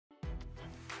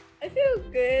I feel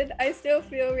good. I still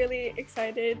feel really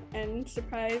excited and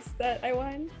surprised that I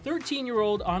won.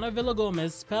 13-year-old Ana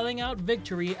Villagomez spelling out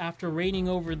victory after reigning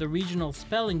over the regional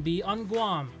spelling bee on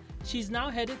Guam. She's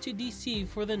now headed to DC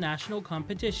for the national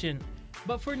competition.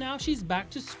 But for now, she's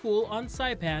back to school on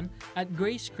Saipan at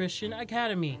Grace Christian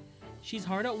Academy. She's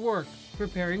hard at work,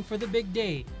 preparing for the big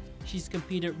day. She's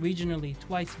competed regionally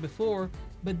twice before,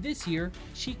 but this year,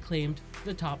 she claimed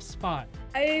the top spot.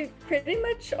 I've pretty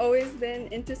much always been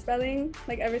into spelling,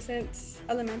 like ever since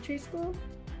elementary school.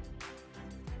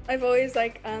 I've always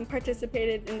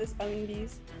participated in the spelling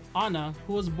bees. Ana,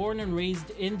 who was born and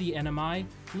raised in the NMI,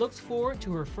 looks forward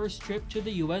to her first trip to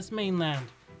the US mainland.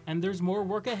 And there's more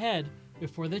work ahead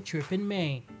before the trip in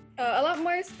May. A lot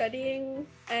more studying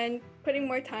and putting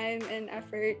more time and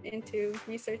effort into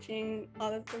researching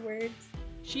all of the words.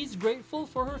 She's grateful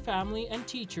for her family and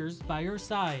teachers by her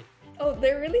side. Oh,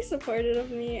 they're really supportive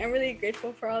of me. I'm really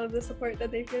grateful for all of the support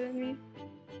that they've given me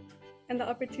and the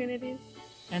opportunities.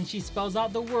 And she spells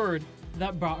out the word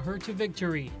that brought her to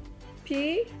victory.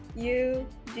 P-U-G-I-L-I-S-T.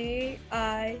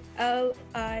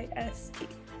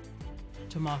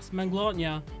 Tomas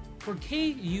Manglotnya for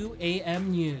KUAM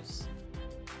News.